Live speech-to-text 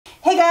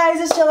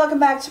guys, it's Jill. Welcome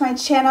back to my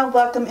channel.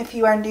 Welcome if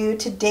you are new.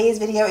 Today's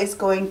video is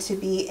going to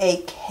be a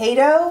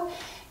Cato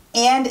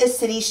and a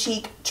City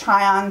Chic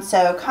try-on.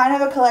 So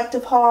kind of a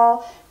collective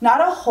haul.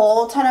 Not a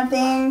whole ton of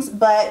things,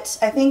 but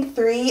I think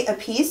 3 a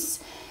piece.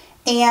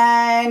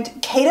 And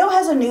Cato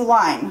has a new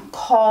line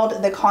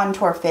called the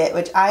Contour Fit,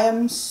 which I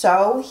am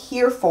so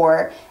here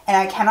for. And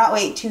I cannot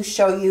wait to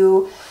show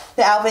you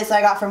the outfits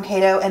I got from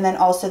Cato and then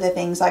also the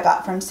things I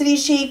got from City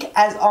Chic.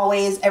 As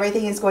always,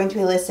 everything is going to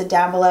be listed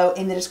down below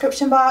in the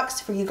description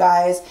box for you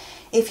guys.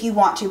 If you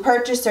want to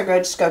purchase or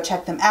just go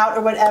check them out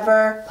or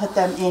whatever, put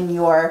them in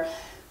your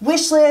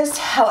wish list,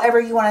 however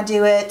you want to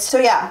do it. So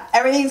yeah,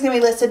 everything's going to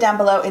be listed down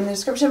below in the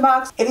description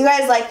box. If you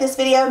guys like this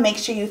video, make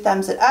sure you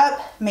thumbs it up.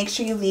 Make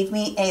sure you leave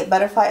me a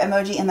butterfly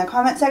emoji in the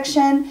comment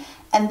section.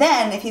 And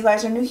then if you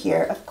guys are new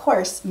here, of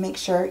course, make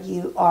sure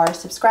you are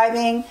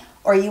subscribing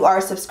or you are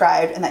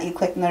subscribed and that you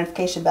click the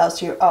notification bell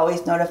so you're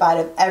always notified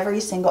of every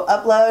single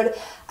upload.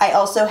 I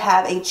also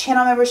have a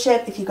channel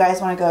membership if you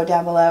guys want to go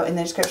down below in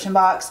the description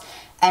box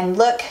and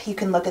look. You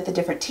can look at the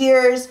different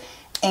tiers.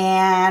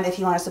 And if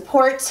you want to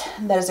support,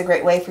 that is a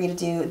great way for you to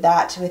do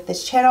that with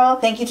this channel.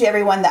 Thank you to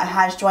everyone that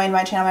has joined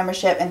my channel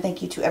membership, and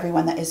thank you to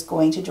everyone that is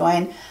going to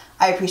join.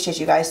 I appreciate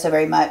you guys so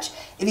very much.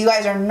 If you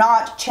guys are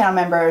not channel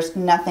members,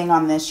 nothing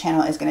on this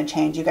channel is going to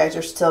change. You guys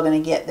are still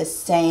going to get the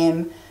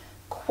same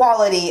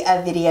quality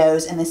of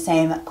videos and the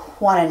same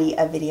quantity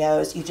of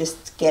videos. You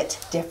just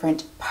get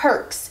different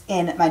perks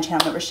in my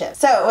channel membership.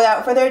 So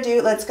without further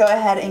ado, let's go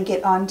ahead and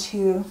get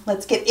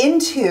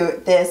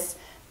into this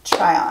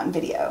try on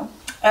video.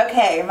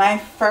 Okay, my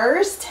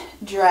first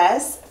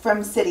dress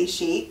from City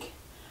Chic,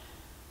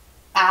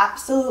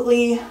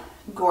 absolutely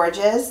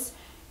gorgeous.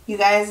 You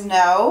guys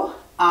know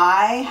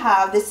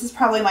this is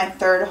probably my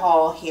 3rd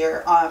haul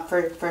here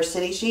for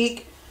City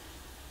Chic.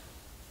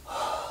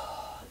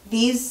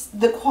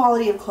 The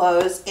quality of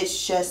clothes,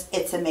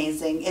 it's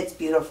amazing. It's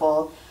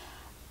beautiful.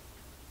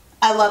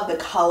 I love the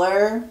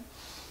color.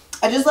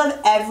 I just love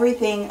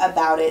everything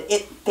about it.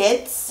 It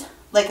fits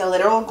like a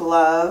literal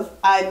glove.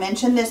 I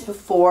mentioned this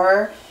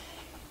before.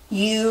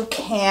 You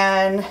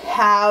can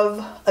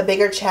have a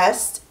bigger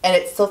chest and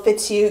it still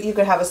fits you. You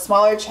could have a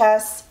smaller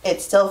chest.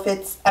 It still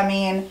fits. I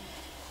mean,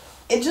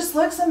 it just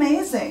looks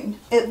amazing.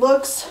 It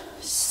looks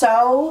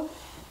so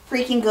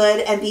freaking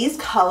good. And these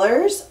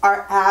colors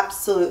are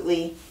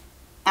absolutely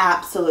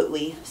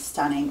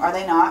stunning. Are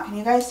they not? Can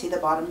you guys see the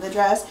bottom of the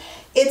dress?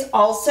 It's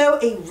also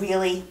a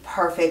really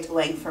perfect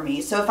length for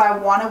me. So if I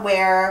want to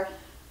wear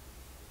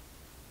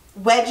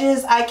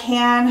wedges, I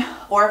can,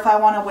 or if I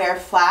want to wear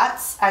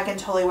flats, I can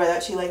totally wear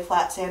that too, like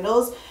flat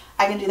sandals.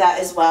 I can do that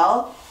as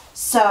well.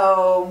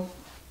 So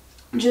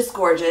just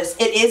gorgeous.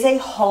 It is a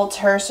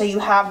halter, so you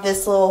have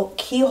this little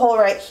keyhole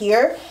right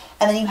here,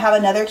 and then you have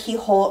another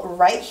keyhole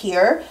right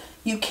here.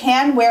 You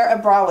can wear a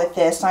bra with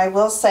this. Now I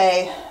will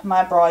say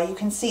my bra, you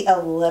can see a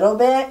little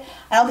bit.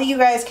 I don't think you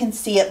guys can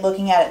see it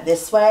looking at it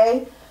this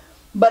way,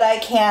 but I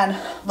can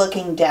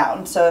looking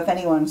down. So if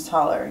anyone's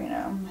taller, you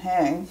know,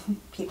 hey,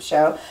 peep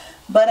show.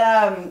 But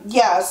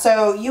yeah,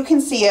 so you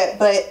can see it,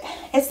 but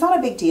it's not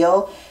a big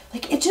deal.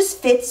 Like, it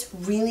just fits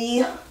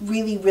really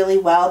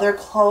well. Their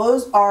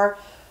clothes are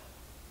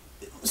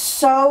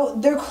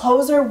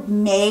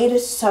made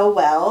so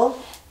well.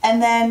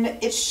 And then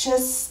it's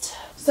just,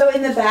 so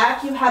in the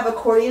back you have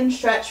accordion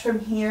stretch from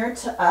here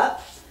to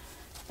up.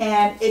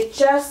 And it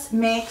just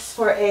makes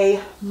for a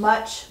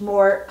much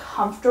more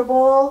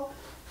comfortable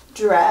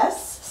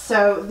dress.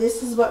 So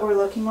this is what we're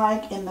looking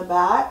like in the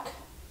back.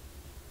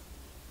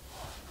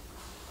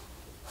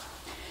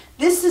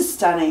 This is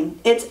stunning.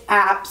 It's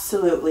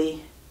absolutely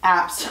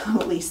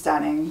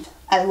stunning.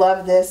 I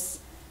love this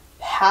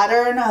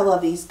pattern. I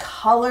love these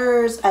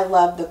colors. I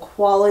love the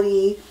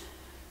quality.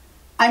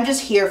 I'm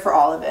just here for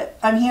all of it.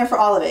 I'm here for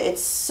all of it.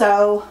 It's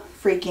so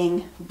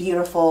freaking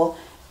beautiful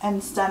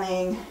and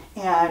stunning.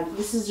 And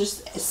this is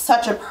just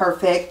such a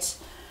perfect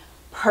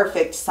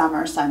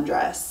summer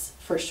sundress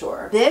for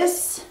sure.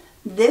 This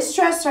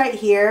dress right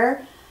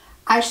here,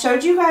 I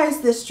showed you guys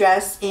this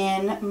dress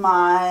in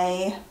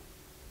my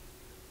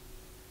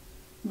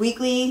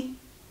weekly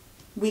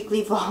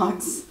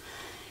vlogs.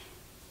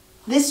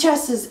 This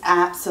dress is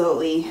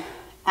absolutely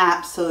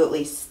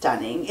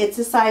stunning. It's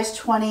a size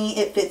 20.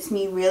 It fits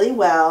me really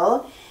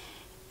well.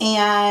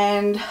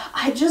 And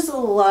I just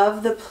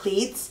love the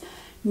pleats.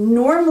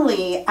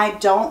 Normally, I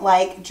don't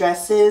like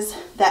dresses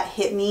that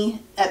hit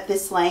me at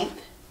this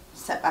length.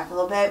 Step back a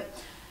little bit.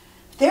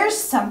 There's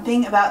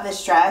something about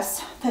this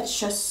dress that's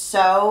just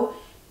so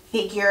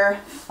figure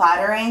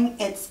flattering.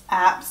 It's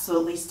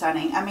absolutely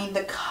stunning. I mean,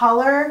 the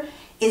color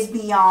is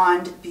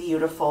beyond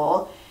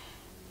beautiful,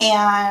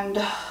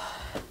 and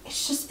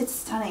it's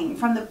stunning.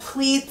 From the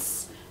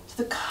pleats to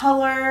the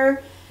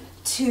color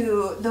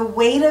to the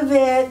weight of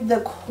it,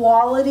 the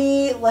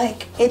quality,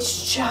 like,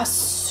 it's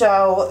just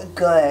so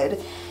good.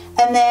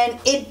 And then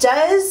it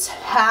does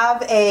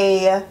have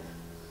a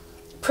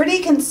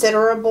pretty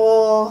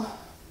considerable,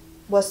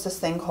 what's this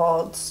thing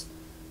called,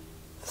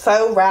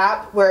 faux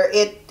wrap, where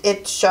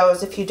it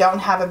shows if you don't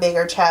have a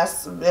bigger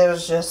chest. It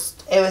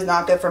was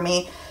not good for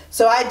me.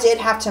 So I did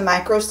have to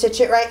micro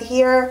stitch it right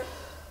here,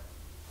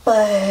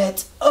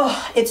 but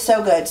oh, it's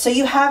so good. So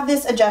you have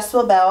this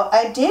adjustable belt.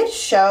 I did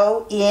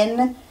show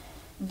in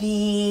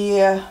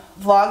the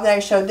vlog that I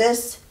showed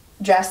this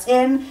dress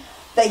in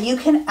that you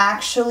can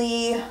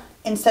actually,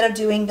 instead of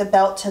doing the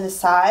belt to the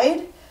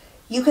side,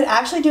 you could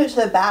actually do it to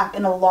the back,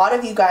 and a lot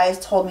of you guys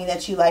told me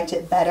that you liked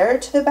it better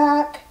to the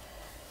back.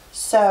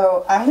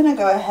 So I'm gonna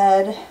go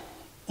ahead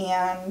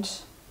and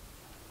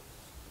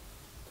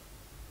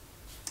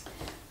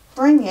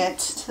bring it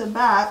to the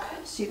back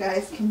so you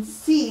guys can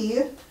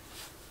see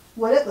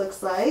what it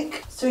looks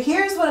like. So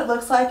here's what it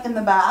looks like in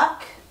the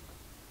back.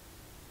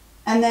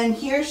 And then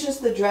here's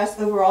just the dress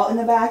overall in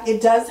the back.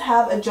 It does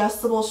have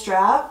adjustable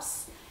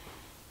straps,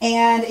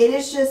 and it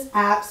is just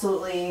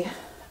absolutely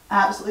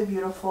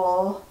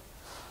beautiful.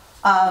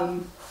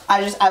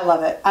 I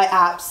love it. I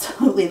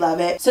absolutely love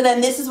it. So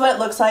then this is what it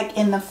looks like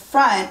in the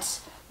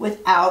front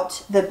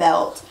without the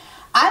belt.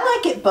 I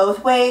like it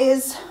both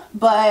ways,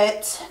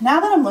 but now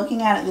that I'm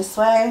looking at it this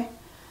way,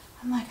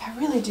 I'm like, I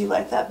really do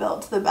like that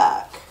belt to the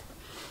back.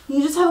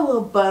 You just have a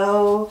little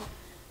bow,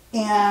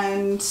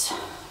 and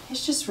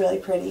it's just really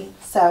pretty.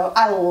 So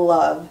I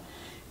love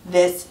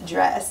this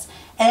dress,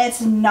 and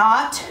it's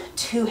not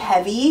too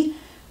heavy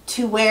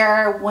to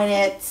where when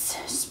it's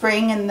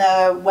spring and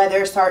the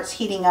weather starts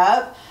heating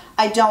up,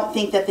 I don't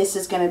think that this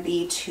is going to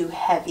be too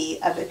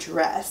heavy of a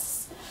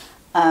dress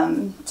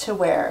to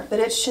wear. But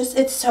it's just,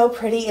 it's so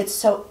pretty. It's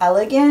so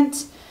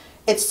elegant.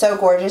 It's so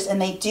gorgeous.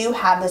 And they do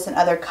have this in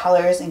other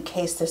colors in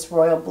case this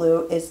royal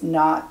blue is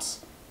not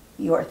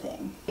your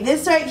thing.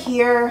 This right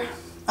here,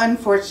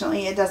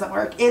 unfortunately, it doesn't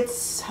work. It's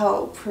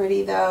so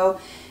pretty though.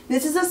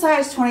 This is a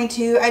size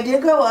 22. I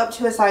did go up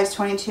to a size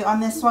 22 on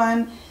this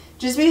one,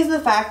 just because of the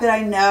fact that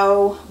I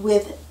know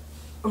with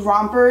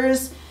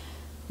rompers,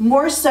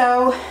 more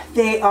so,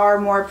 they are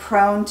more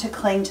prone to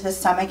cling to the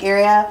stomach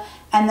area.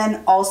 And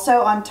then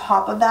also on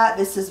top of that,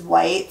 this is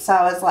white. So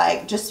I was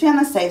like, just to be on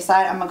the safe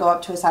side, I'm gonna go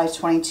up to a size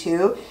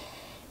 22.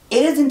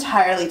 It is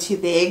entirely too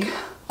big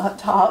up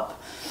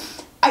top.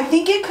 I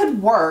think it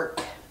could work,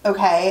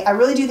 okay? I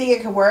really do think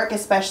it could work,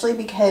 especially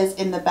because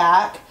in the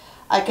back,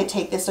 I could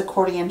take this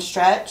accordion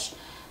stretch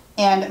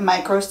and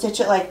micro stitch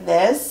it like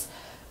this.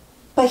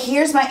 But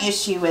here's my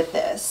issue with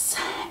this,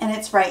 and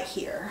it's right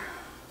here.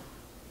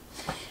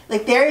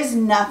 Like, there is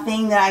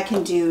nothing that I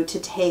can do to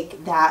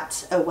take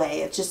that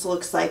away. It just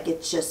looks like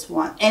it's just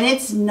one. And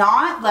it's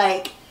not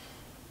like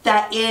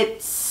that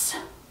it's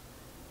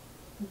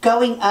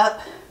going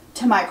up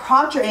to my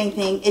crotch or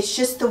anything. It's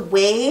just the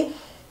way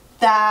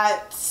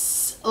that,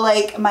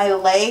 like, my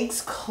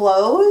legs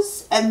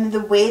close and the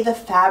way the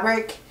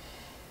fabric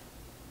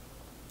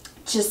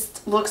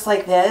just looks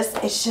like this.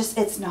 It's just,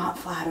 it's not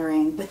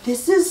flattering. But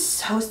this is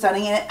so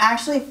stunning, and it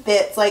actually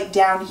fits, like,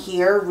 down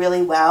here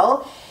really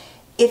well.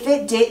 If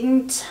it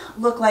didn't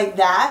look like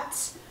that,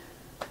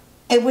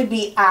 it would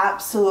be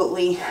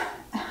absolutely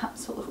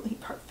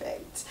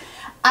perfect.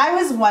 I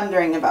was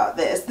wondering about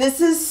this. This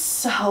is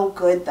so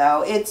good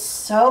though. It's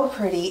so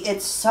pretty.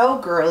 It's so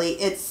girly.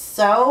 It's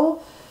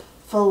so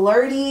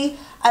flirty.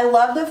 I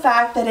love the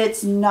fact that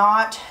it's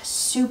not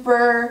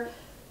super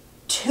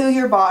to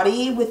your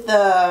body with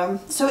the,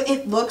 so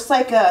it looks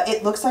like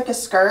a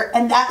skirt.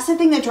 And that's the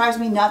thing that drives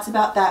me nuts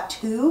about that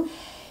too,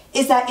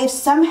 is that if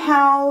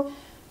somehow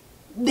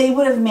they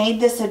would have made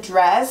this a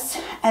dress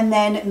and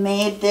then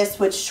made this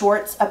with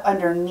shorts up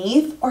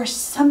underneath or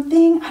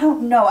something. I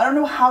don't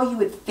know how you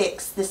would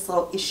fix this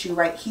little issue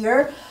right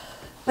here,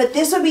 but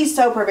this would be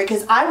so perfect,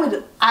 because I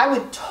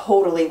would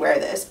totally wear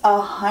this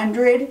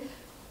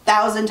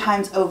 100,000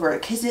 times over,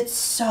 because it's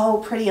so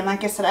pretty. And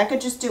like I said, I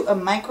could just do a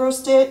micro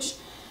stitch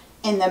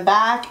in the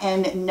back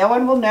and no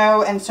one will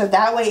know, and so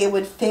that way it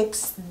would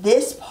fix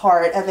this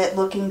part of it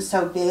looking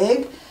so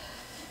big.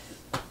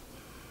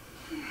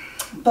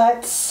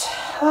 But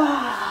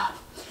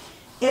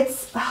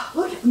it's,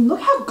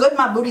 look how good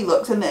my booty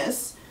looks in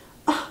this.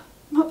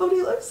 My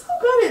booty looks so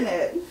good in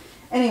it.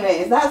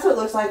 Anyways, that's what it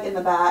looks like in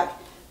the back.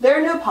 There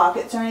are no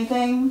pockets or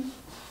anything,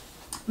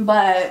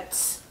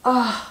 but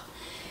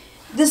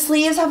the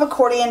sleeves have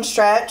accordion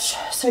stretch,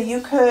 so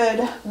you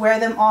could wear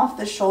them off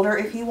the shoulder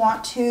if you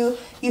want to.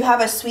 You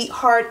have a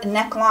sweetheart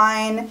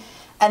neckline,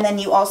 and then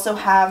you also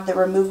have the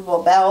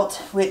removable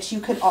belt, which you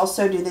could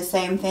also do the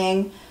same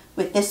thing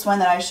with this one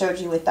that I showed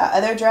you with that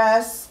other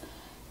dress.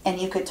 And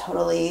you could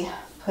totally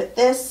put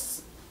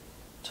this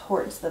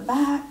towards the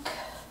back.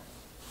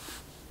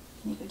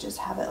 You could just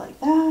have it like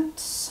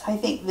that. I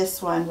think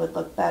this one would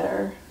look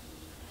better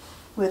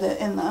with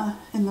it in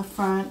the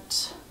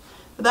front.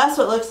 But that's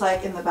what it looks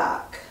like in the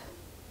back.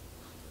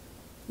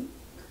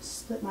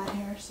 Split my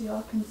hair so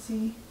y'all can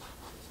see.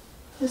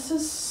 This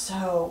is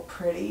so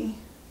pretty.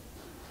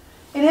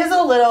 It is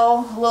a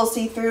little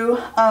see-through.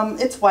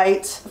 It's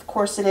white, of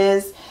course it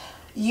is.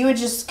 You would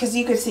just, because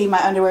you could see my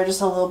underwear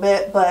just a little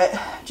bit, but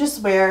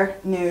just wear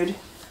nude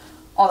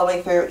all the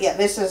way through. Yeah,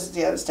 this is,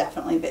 yeah, it's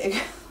definitely big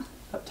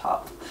up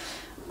top.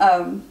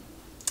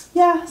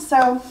 Yeah,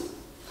 so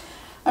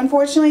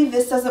unfortunately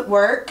this doesn't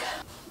work.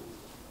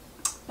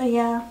 But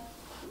yeah,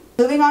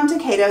 Moving on to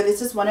Cato,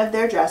 this is one of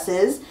their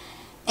dresses.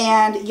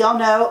 And y'all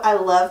know I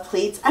love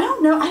pleats. I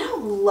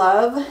don't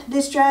love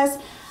this dress.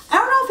 I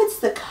don't know if it's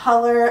the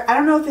color. I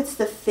don't know if it's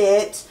the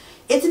fit.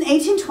 It's an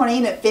 1820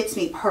 and it fits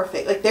me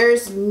perfect. Like,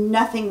 there's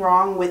nothing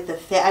wrong with the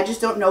fit. I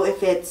just don't know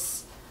if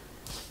it's,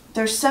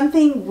 there's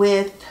something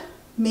with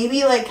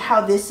maybe like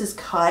how this is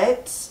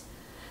cut.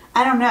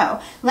 I don't know.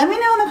 Let me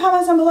know in the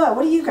comments down below.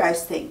 What do you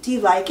guys think? Do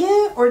you like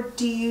it, or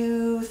do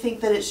you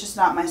think that it's just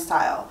not my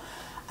style?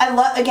 I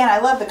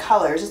love the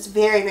colors. It's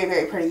very, very,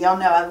 very pretty. Y'all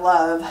know I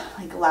love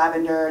like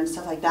lavender and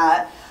stuff like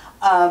that.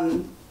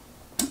 And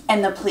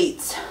the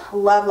pleats.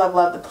 Love, love,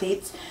 love the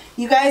pleats.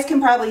 You guys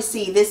can probably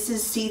see this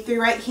is see-through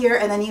right here,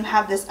 and then you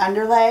have this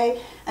underlay,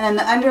 and then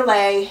the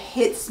underlay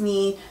hits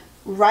me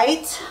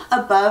right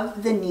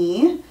above the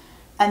knee,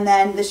 and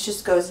then this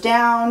just goes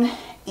down,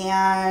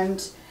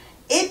 and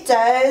it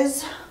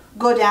does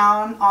go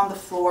down on the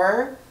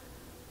floor,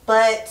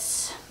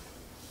 but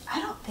I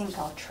don't think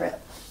I'll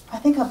trip. I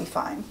think I'll be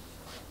fine.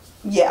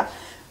 Yeah,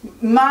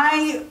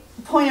 my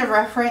point of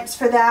reference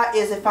for that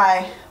is if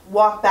I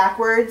walk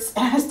backwards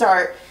and I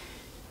start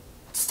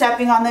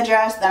stepping on the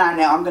dress, then I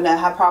know I'm gonna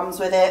have problems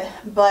with it.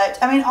 But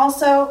I mean,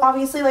 also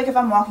obviously, like if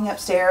I'm walking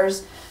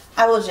upstairs,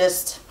 I will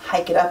just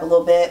hike it up a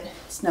little bit.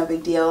 It's no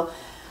big deal.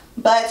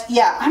 But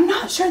yeah, I'm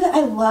not sure that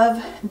I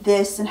love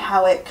this and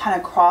how it kind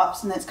of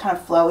crops and it's kind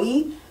of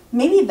flowy.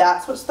 Maybe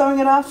that's what's throwing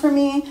it off for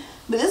me.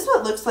 But this is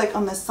what it looks like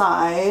on the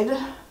side.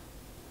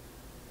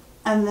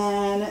 And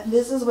then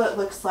this is what it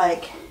looks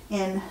like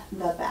in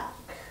the back.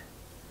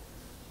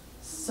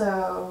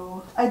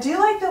 So I do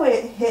like the way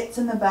it hits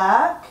in the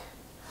back.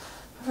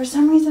 But for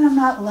some reason I'm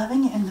not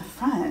loving it in the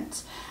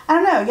front. I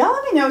don't know. Y'all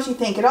let me know what you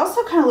think. It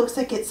also kind of looks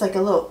like it's like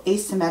a little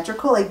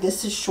asymmetrical. Like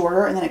this is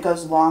shorter and then it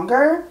goes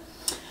longer.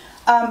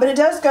 But it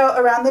does go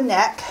around the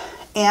neck,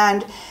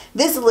 and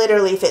this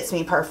literally fits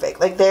me perfect.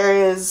 Like there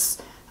is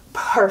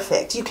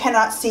perfect. You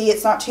cannot see,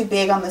 it's not too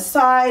big on the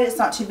side, it's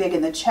not too big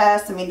in the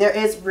chest. I mean, there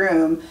is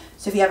room,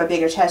 so if you have a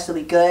bigger chest,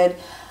 it'll be good.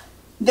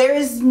 There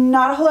is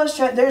not a whole lot of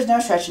stretch. There's no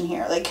stretch in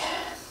here. Like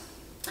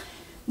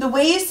the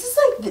waist is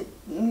like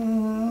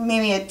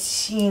maybe a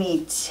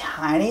teeny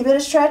tiny bit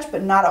of stretch,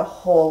 but not a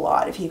whole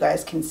lot, if you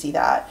guys can see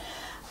that.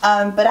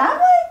 But I'm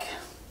like,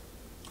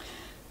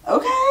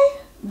 okay.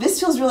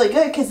 This feels really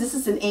good because this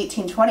is an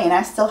 1820 and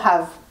I still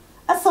have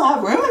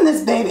room in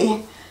this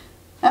baby.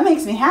 That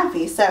makes me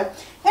happy. So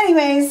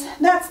anyways,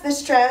 that's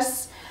this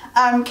dress.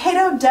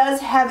 Cato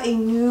does have a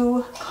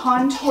new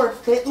contour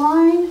fit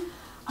line.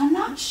 I'm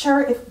not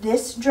sure if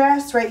this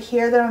dress right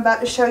here that I'm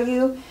about to show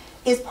you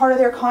is part of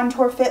their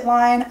contour fit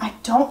line. I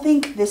don't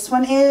think this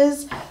one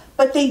is,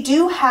 but they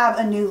do have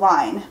a new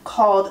line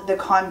called the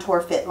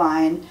contour fit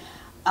line.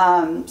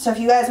 So if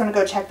you guys want to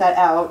go check that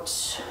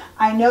out,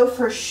 I know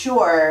for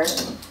sure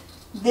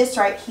this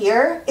right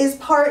here is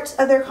part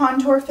of their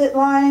contour fit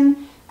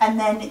line, and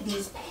then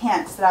these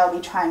pants that I'll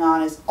be trying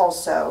on is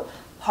also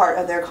part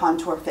of their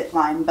contour fit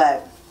line.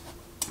 But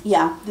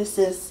yeah, this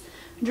is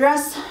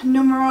dress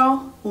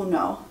numero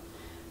uno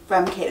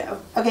from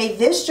Cato. Okay,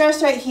 this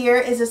dress right here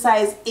is a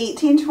size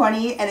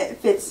 1820 and it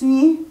fits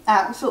me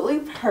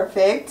absolutely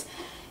perfect.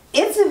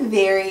 It's a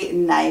very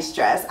nice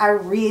dress. I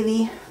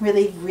really,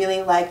 really,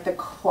 really like the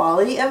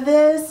quality of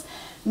this.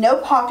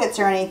 No pockets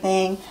or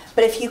anything,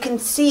 but if you can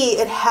see,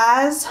 it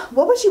has,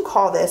 what would you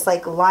call this?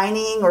 Like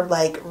lining or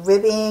like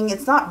ribbing?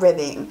 It's not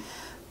ribbing,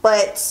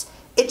 but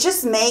it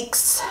just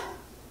makes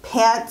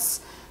pants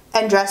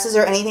and dresses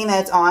or anything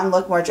that it's on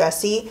look more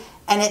dressy.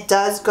 And it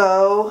does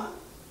go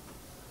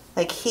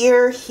like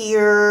here,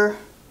 here,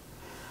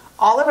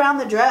 all around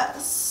the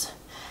dress.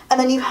 And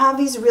then you have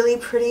these really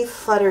pretty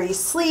fluttery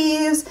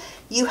sleeves.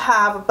 You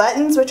have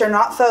buttons, which are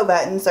not faux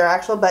buttons. They're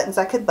actual buttons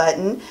that could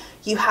button.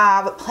 You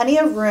have plenty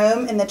of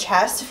room in the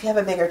chest if you have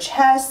a bigger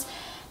chest.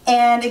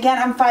 And again,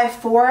 I'm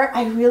 5'4".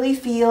 I really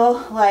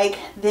feel like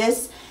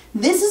this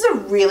is a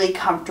really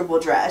comfortable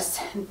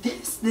dress.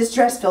 This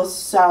dress feels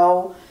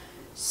so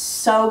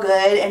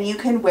good. And you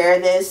can wear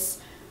this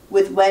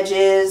with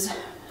wedges,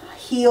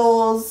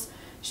 heels,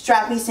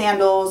 strappy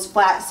sandals,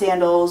 flat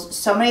sandals.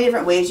 So many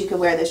different ways you could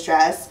wear this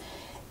dress.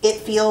 It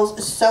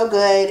feels so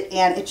good,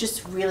 and it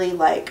just really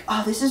like,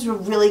 oh, this is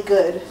really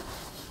good.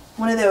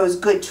 One of those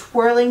good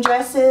twirling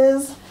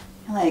dresses,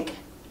 like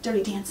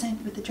Dirty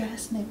Dancing with the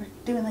dress, and they were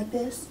doing like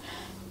this.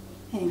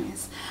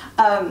 Anyways,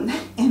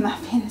 in my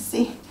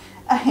fantasy,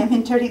 I am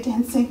in Dirty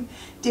Dancing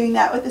doing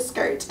that with a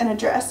skirt and a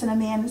dress and a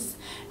man's.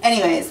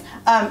 Anyways,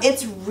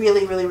 it's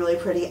really, really, really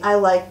pretty. I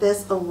like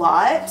this a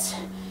lot.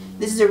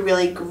 This is a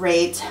really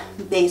great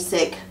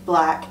basic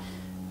black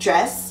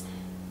dress.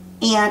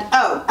 And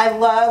oh, I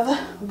love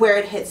where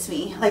it hits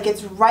me. Like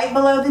it's right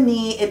below the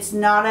knee. It's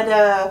not at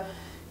a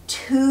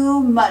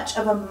too much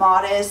of a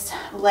modest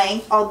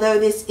length. Although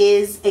this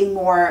is a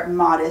more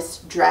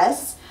modest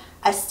dress,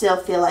 I still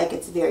feel like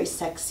it's very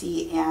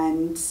sexy.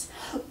 And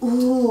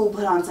ooh,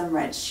 put on some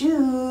red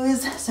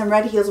shoes. Some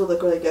red heels will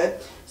look really good.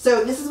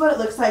 So this is what it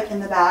looks like in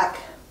the back.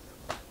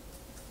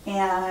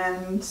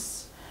 And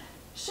it's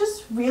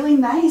just really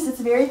nice.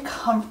 It's very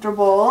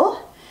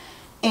comfortable.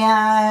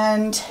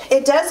 And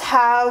it does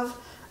have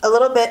a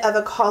little bit of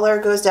a collar,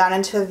 goes down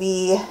into a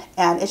V,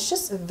 and it's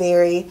just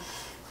very,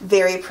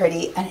 very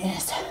pretty, and it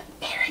is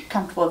very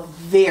comfortable,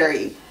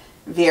 very,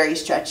 very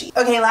stretchy.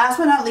 Okay, last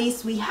but not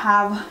least, we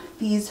have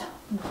these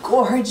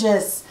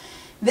gorgeous,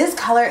 this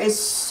color is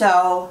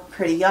so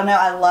pretty. Y'all know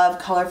I love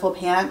colorful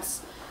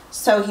pants,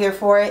 so here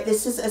for it.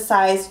 This is a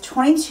size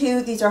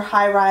 22. These are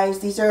high rise.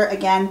 These are,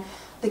 again,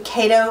 the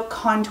Cato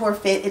Contour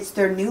Fit. It's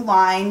their new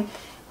line.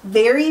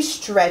 Very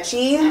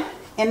stretchy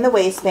in the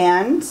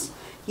waistband.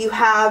 You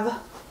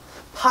have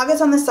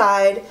pockets on the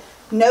side,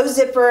 no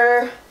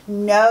zipper,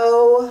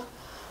 no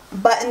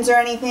buttons or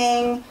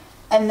anything,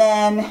 and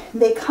then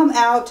they come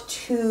out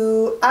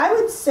to, I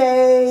would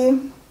say,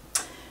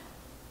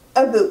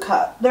 a boot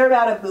cut. They're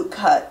about a boot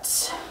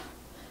cut.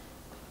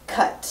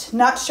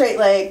 Not straight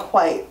leg,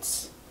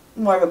 quite,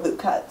 more of a boot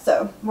cut.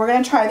 So we're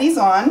gonna try these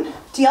on.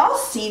 Do y'all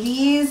see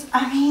these?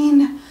 I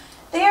mean,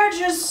 they are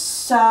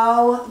just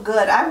so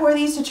good. I wore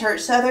these to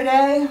church the other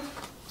day.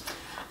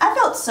 I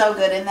felt so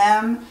good in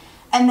them.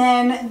 And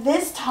then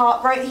this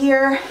top right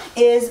here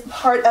is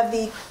part of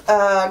the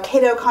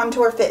Cato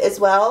Contour Fit as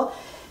well.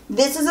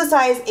 This is a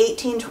size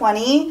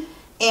 18-20,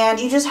 and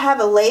you just have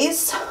a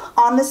lace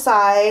on the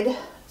side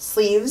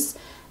sleeves,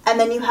 and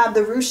then you have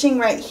the ruching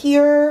right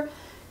here,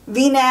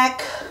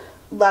 V-neck.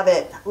 Love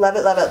it, love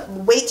it, love it.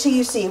 Wait till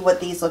you see what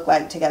these look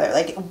like together.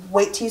 Like,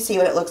 wait till you see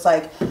what it looks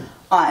like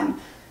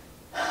on.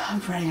 I'm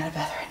running out of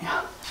breath right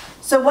now.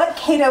 So what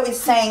Cato is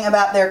saying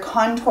about their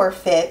contour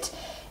fit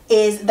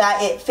is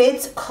that it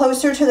fits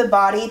closer to the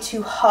body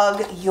to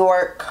hug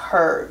your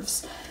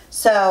curves.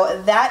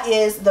 So that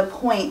is the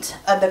point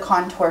of the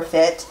contour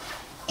fit.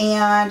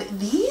 And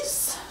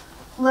these,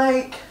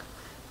 like,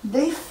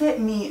 they fit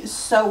me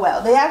so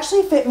well. They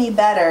actually fit me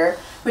better,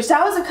 which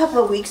that was a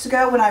couple of weeks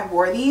ago when I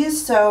wore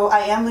these, so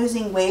I am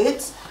losing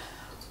weight.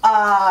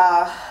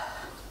 I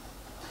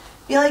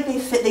feel like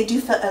they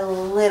do fit a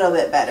little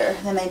bit better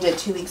than they did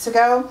 2 weeks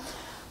ago.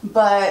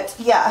 But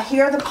yeah,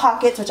 here are the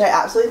pockets, which I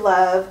absolutely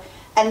love.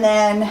 And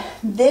then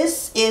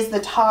this is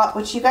the top,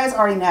 which you guys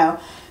already know.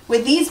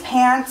 With these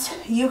pants,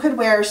 you could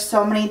wear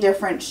so many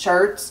different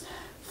shirts,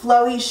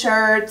 flowy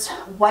shirts,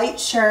 white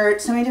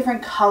shirts, so many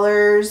different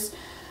colors,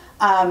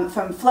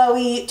 from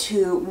flowy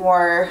to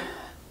more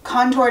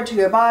contoured to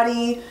your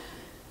body,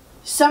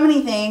 so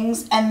many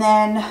things. And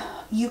then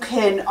you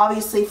can,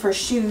 obviously for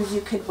shoes, you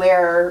could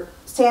wear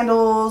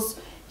sandals,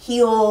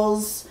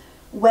 heels,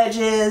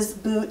 wedges,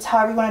 boots,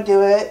 however you want to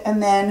do it.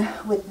 And then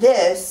with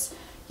this,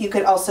 you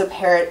could also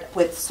pair it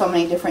with so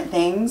many different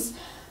things.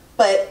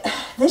 But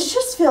this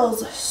just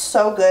feels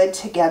so good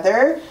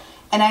together.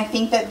 And I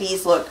think that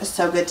these look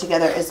so good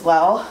together as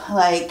well.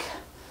 Like,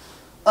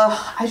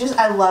 oh, I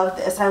love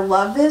this. I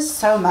love this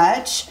so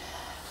much.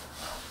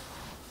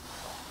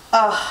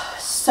 Oh,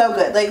 so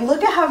good. Like,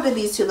 look at how good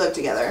these two look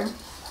together.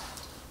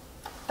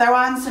 Throw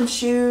on some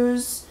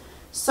shoes.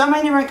 So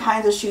many different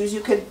kinds of shoes you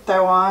could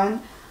throw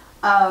on.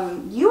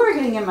 You are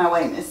getting in my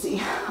way,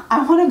 Missy.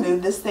 I want to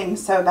move this thing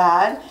so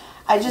bad.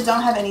 I just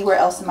don't have anywhere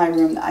else in my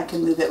room that I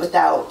can move it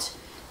without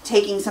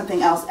taking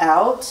something else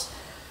out.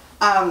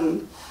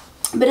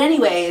 But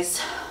anyways,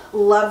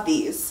 love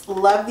these.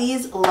 Love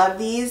these. Love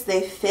these.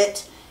 They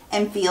fit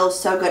and feel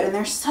so good. And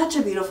they're such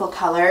a beautiful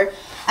color.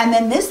 And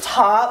then this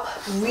top,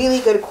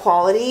 really good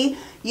quality.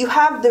 You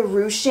have the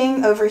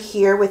ruching over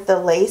here with the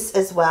lace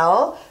as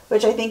well,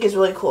 which I think is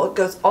really cool. It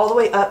goes all the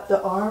way up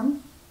the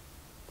arm.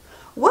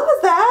 What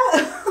was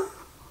that?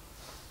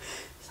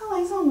 It sounded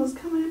like someone was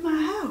coming in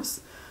my house.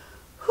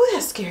 Whew,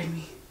 that scared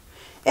me.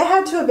 It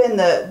had to have been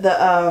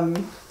the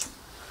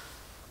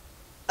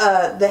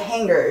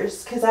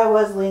hangers, because I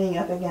was leaning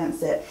up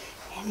against it.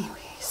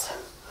 Anyways,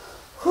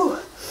 whew.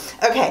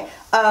 Okay,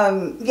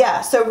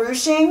 yeah, so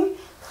ruching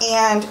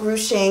and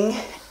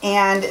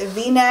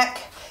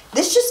V-neck.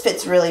 This just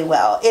fits really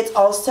well. It's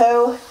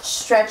also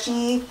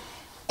stretchy,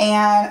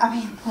 and I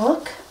mean,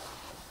 look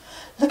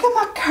at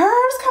my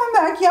curves coming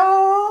back,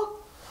 y'all.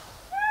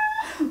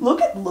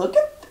 Look at them.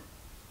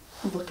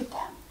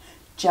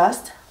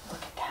 Just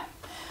look at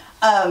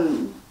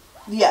them.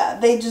 Yeah,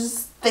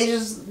 this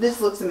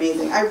looks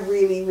amazing. I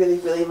really, really,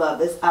 really love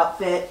this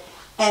outfit.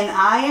 And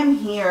I am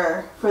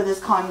here for this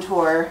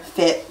contour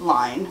fit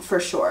line for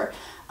sure.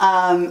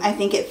 I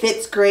think it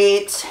fits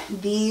great.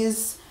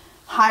 These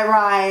high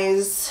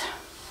rise,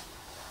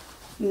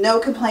 no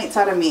complaints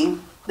out of me.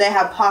 They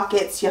have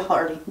pockets, you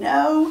already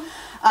know.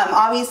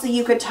 Obviously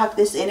you could tuck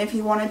this in if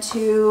you wanted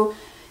to.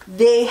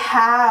 They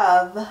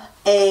have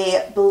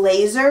a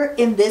blazer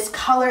in this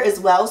color as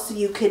well, so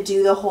you could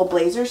do the whole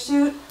blazer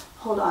suit.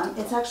 Hold on,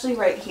 it's actually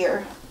right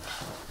here.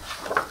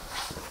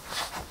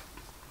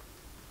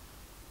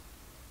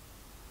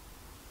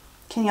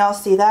 Can y'all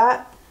see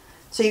that?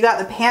 So you got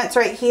the pants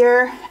right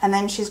here, and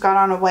then she's got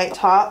on a white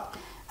top,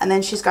 and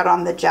then she's got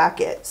on the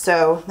jacket,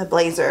 so the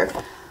blazer.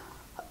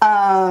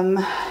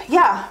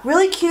 Yeah,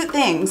 really cute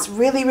things.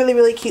 Really, really,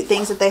 really cute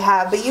things that they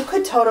have. But you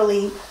could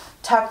totally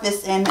tuck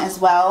this in as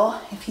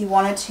well if you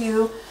wanted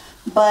to.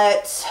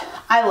 But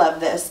I love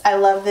this. I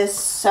love this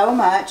so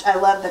much. I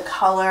love the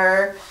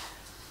color.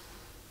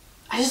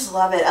 I just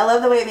love it. I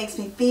love the way it makes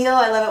me feel.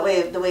 I love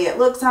it the way it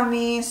looks on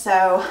me.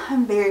 So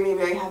I'm very, very,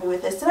 very happy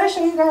with this. Did I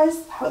show you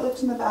guys how it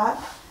looks in the back?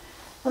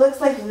 It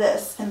looks like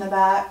this in the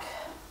back.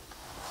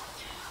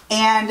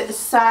 And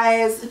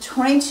size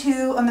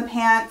 22 on the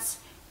pants,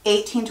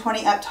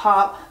 18-20 up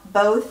top.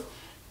 Both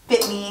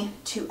fit me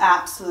to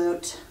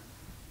absolute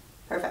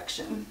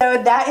perfection.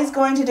 So that is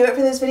going to do it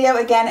for this video.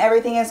 Again,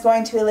 everything is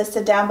going to be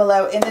listed down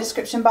below in the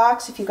description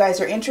box if you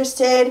guys are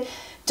interested.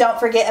 Don't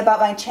forget about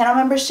my channel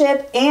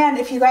membership, and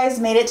if you guys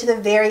made it to the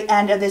very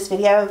end of this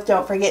video,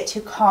 don't forget to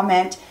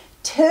comment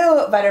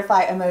 2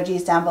 butterfly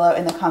emojis down below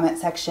in the comment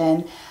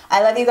section.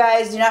 I love you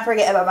guys. Do not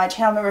forget about my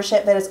channel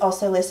membership that is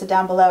also listed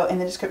down below in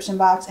the description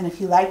box, and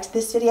if you liked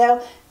this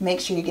video, make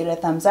sure you give it a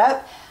thumbs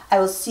up. I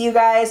will see you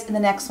guys in the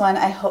next one.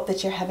 I hope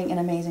that you're having an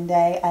amazing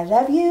day. I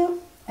love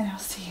you, and I'll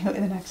see you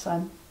in the next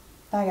one.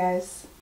 Bye guys.